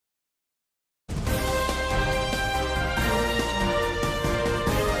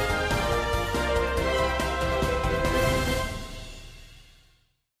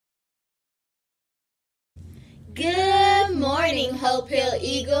Good morning, Hope Hill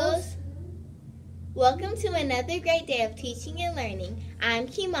Eagles. Welcome to another great day of teaching and learning. I'm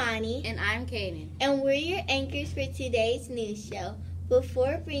Kimani. And I'm Kaden. And we're your anchors for today's news show.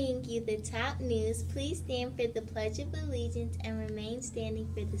 Before bringing you the top news, please stand for the Pledge of Allegiance and remain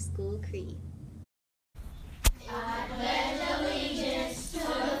standing for the school creed. I pledge allegiance to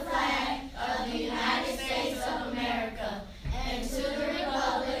the flag of the United States of America and to the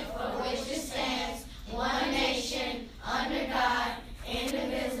republic for which it stands, one nation, under God,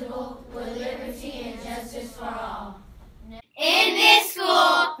 indivisible, with liberty and justice for all. In this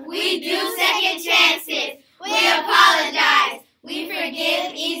school, we do second chances. We apologize. We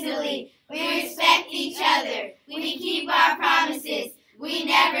forgive easily. We respect each other. We keep our promises. We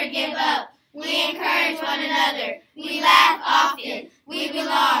never give up. We encourage one another. We laugh often. We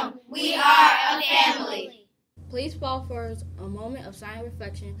belong. We are a family. Please pause for a moment of silent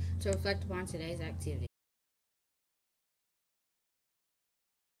reflection to reflect upon today's activity.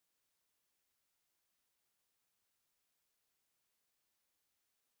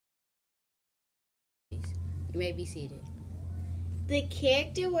 You may be seated. The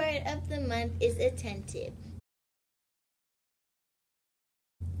character word of the month is attentive.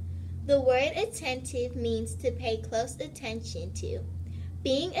 The word attentive means to pay close attention to.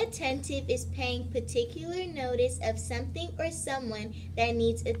 Being attentive is paying particular notice of something or someone that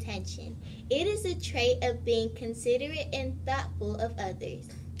needs attention. It is a trait of being considerate and thoughtful of others.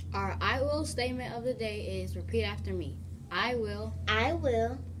 Our I will statement of the day is repeat after me. I will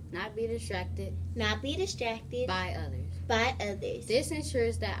not be distracted by others. This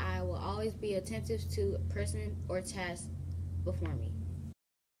ensures that I will always be attentive to a person or task before me.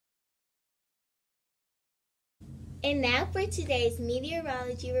 And now for today's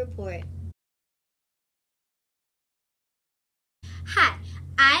meteorology report. Hi,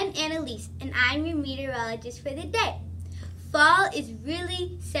 I'm Annalise, and I'm your meteorologist for the day. Fall is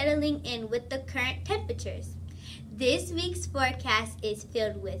really settling in with the current temperatures. This week's forecast is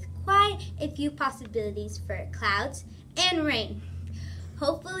filled with quite a few possibilities for clouds and rain.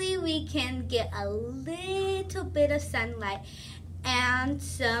 Hopefully we can get a little bit of sunlight on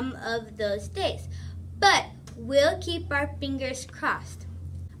some of those days, but we'll keep our fingers crossed.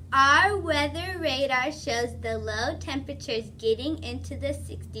 Our weather radar shows the low temperatures getting into the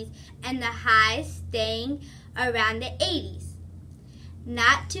 60s and the highs staying around the 80s.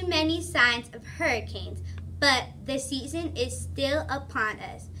 Not too many signs of hurricanes, but the season is still upon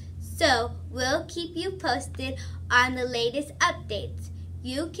us, so we'll keep you posted on the latest updates.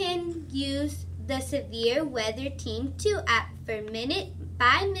 You can use the Severe Weather Team 2 app for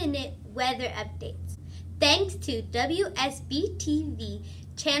minute-by-minute weather updates. Thanks to WSB-TV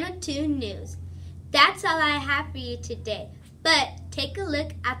Channel 2 News. That's all I have for you today, but take a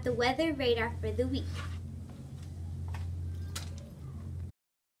look at the weather radar for the week.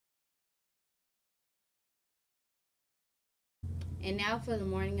 And now for the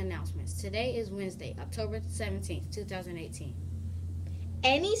morning announcements. Today is Wednesday, October 17th, 2018.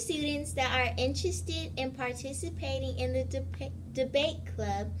 Any students that are interested in participating in the debate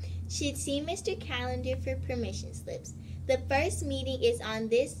club should see Mr. Calendar for permission slips. The first meeting is on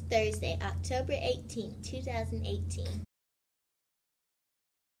this Thursday, October 18th, 2018.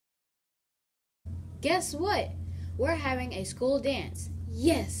 Guess what? We're having a school dance.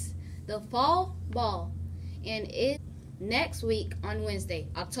 Yes, the Fall Ball. And it's next week on Wednesday,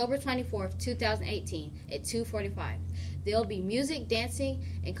 October 24th, 2018 at 2:45. There'll be music, dancing,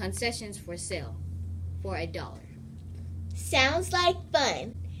 and concessions for sale for $1. Sounds like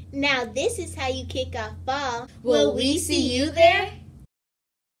fun. Now this is how you kick off fall. Will we see you there?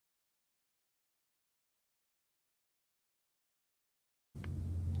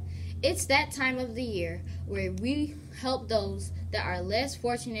 It's that time of the year where we help those that are less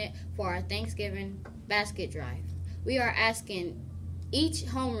fortunate for our Thanksgiving basket drive. We are asking each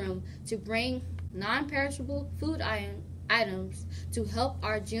homeroom to bring non-perishable food items to help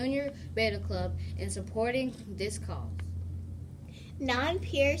our Junior Beta Club in supporting this cause.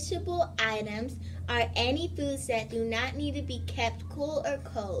 Non-perishable items are any foods that do not need to be kept cool or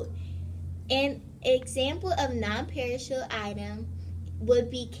cold. An example of non-perishable item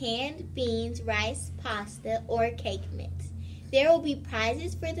would be canned beans, rice, pasta, or cake mix. There will be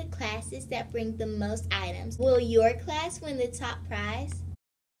prizes for the classes that bring the most items. Will your class win the top prize?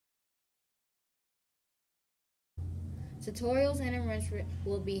 Tutorials and enrichment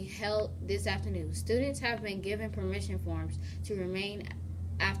will be held this afternoon. Students have been given permission forms to remain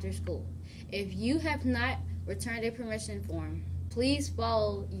after school. If you have not returned a permission form, please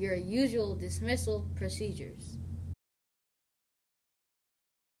follow your usual dismissal procedures.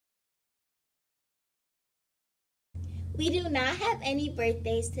 We do not have any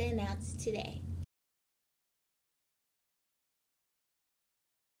birthdays to announce today.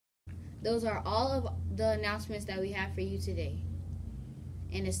 Those are all of the announcements that we have for you today.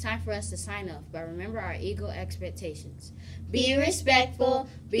 And it's time for us to sign off. But remember our Eagle expectations. Be respectful,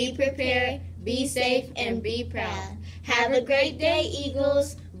 be prepared, be safe, and be proud. Have a great day,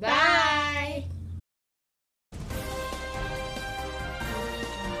 Eagles. Bye.